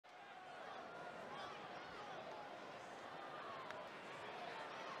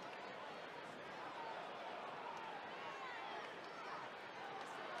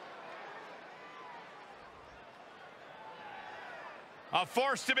A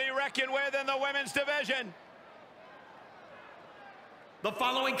force to be reckoned with in the women's division. The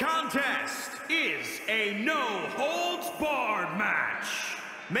following contest is a no-holds-barred match.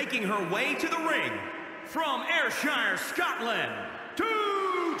 Making her way to the ring from Ayrshire, Scotland,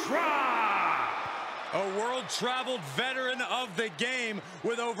 Doudrop. A world-traveled veteran of the game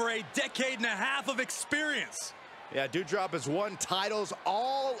with over a decade and a half of experience. Yeah, Doudrop has won titles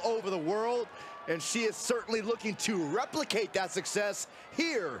all over the world, and she is certainly looking to replicate that success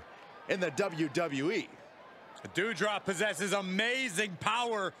here in the WWE. Doudrop possesses amazing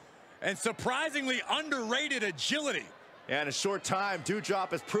power and surprisingly underrated agility. Yeah, in a short time,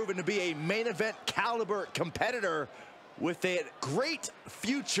 Doudrop has proven to be a main event caliber competitor with a great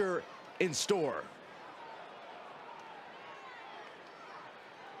future in store.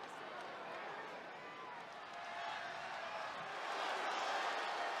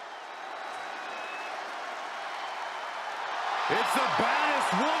 It's the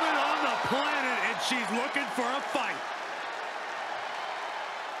baddest woman on the planet, and she's looking for a fight.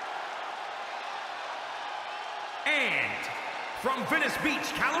 And from Venice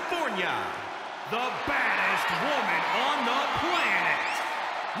Beach, California, the baddest woman on the planet,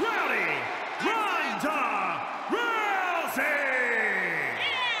 Ronda Rousey!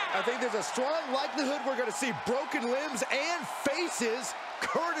 I think there's a strong likelihood we're going to see broken limbs and faces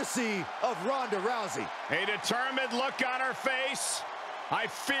courtesy of Ronda Rousey. A determined look on her face. I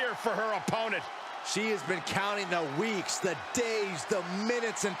fear for her opponent. She has been counting the weeks, the days, the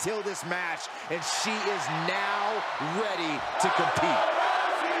minutes until this match, and she is now ready to compete.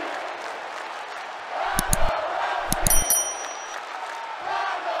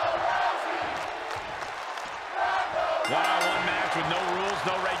 One-on-one match with no rules,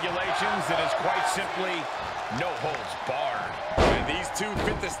 no regulations. It is quite simply no holds barred. And these two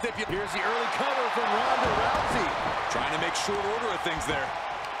fit the stipulation. Here's the early cover from Ronda Rousey. Trying to make short order of things there.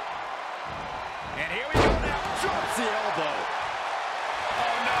 And here we go now. Drops the elbow.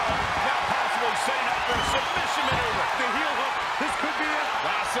 Oh no, now possibly setting up for a submission maneuver. The heel hook. This could be it.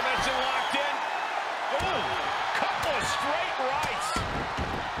 Last submission locked in. Ooh, couple of straight rights.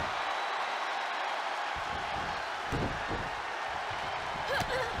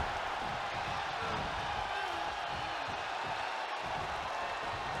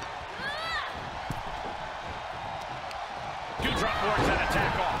 Doudrop works that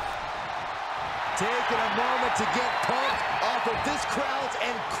attack off. Taking a moment to get pumped off of this crowd's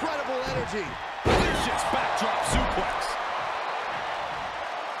incredible energy. Vicious backdrop suplex.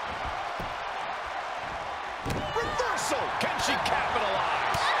 Reversal. Can she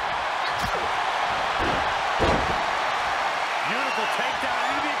capitalize? Beautiful takedown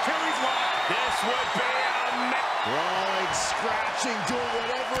into the Achilles lock. This would be Rolling, scratching, doing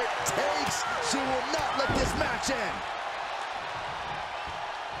whatever it takes. She will not let this match end.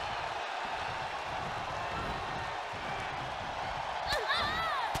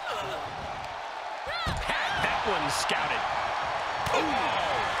 scouted. Oh,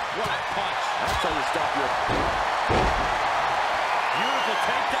 what a punch. That's how you stop your... Beautiful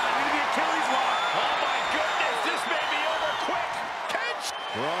takedown into the Achilles lock. Oh, my goodness, this may be over quick. Catch.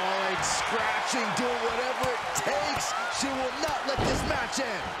 Rolling, scratching, doing whatever it takes. She will not let this match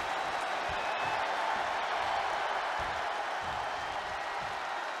end.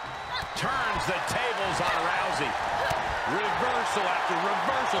 Turns the tables on Rousey. Reversal after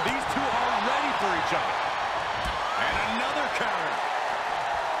reversal. These two are ready for each other. And another counter.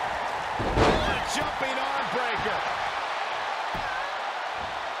 A jumping arm breaker.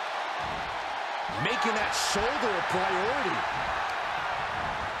 Making that shoulder a priority.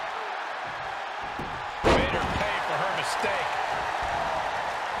 Made her pay for her mistake.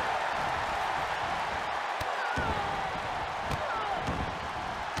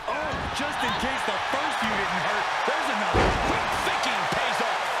 Oh, just in case the first few didn't hurt, there's another. Quick thinking pays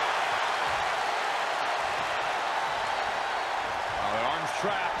off. Oh, the arm's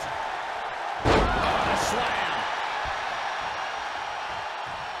trapped. Oh, a slam.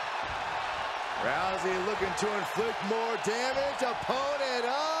 Rousey looking to inflict more damage. Opponent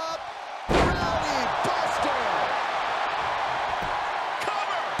up. Rowdy Buster.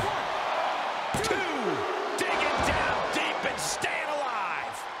 Cover. 1, 2. Digging down deep and staying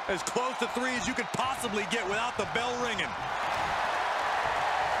alive. As close to 3 as you could possibly get without the bell ringing.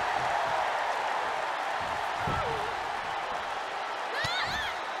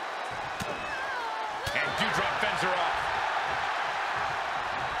 And Doudrop fends her off.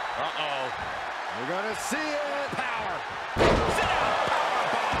 Uh-oh. We're gonna see it. Power. Sit down. Power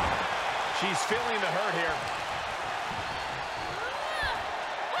bomb. She's feeling the hurt here.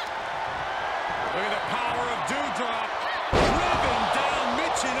 Look at the power of Doudrop. Driven down.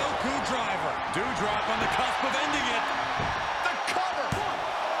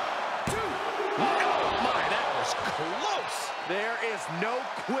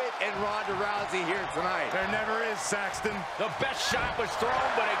 Saxton. The best shot was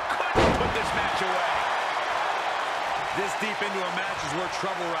thrown, but it couldn't put this match away. This deep into a match is where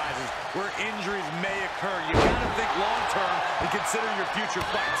trouble rises, where injuries may occur. You gotta think long-term and consider your future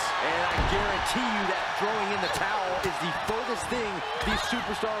fights. And I guarantee you that throwing in the towel is the furthest thing these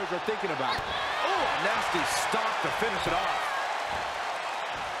superstars are thinking about. Oh, a nasty stop to finish it off.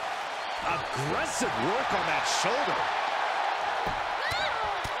 Aggressive work on that shoulder.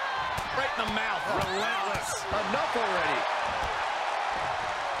 Right in the mouth, relentless. Enough already.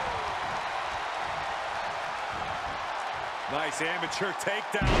 Nice amateur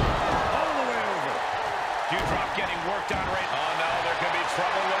takedown all the way over. Doudrop getting worked on right. Oh, no, there could be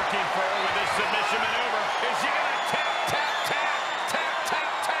trouble lurking for her with this submission maneuver. Is she going to tap, tap, tap, tap,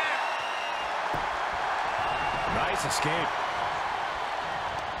 tap, tap? Nice escape.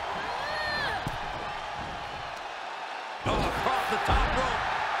 Oh, across the top rope.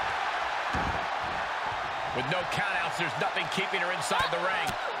 With no countouts, there's nothing keeping her inside the ring.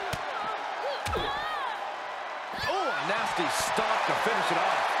 Oh, a nasty stop to finish it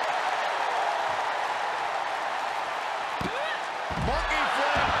off. Monkey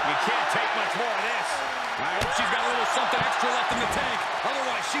flip. You can't take much more of this. I hope she's got a little something extra left in the tank.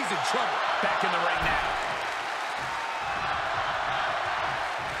 Otherwise, she's in trouble. Back in the ring now.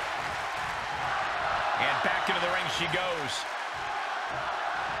 And back into the ring she goes.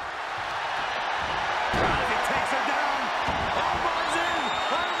 Rousey takes her down. Armbar's in.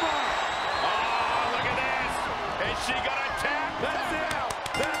 Armbar. Oh, look at this. Is she going to tap? That's it.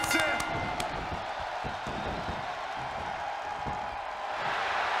 That's it.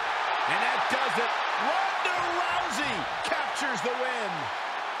 And that does it. Ronda Rousey captures the win.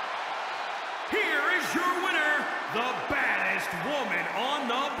 Here is your winner, the baddest woman on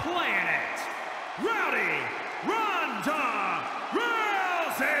the planet, Ronda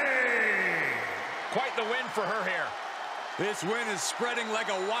Rousey! Quite the win for her here. This win is spreading like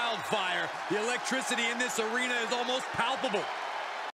a wildfire. The electricity in this arena is almost palpable.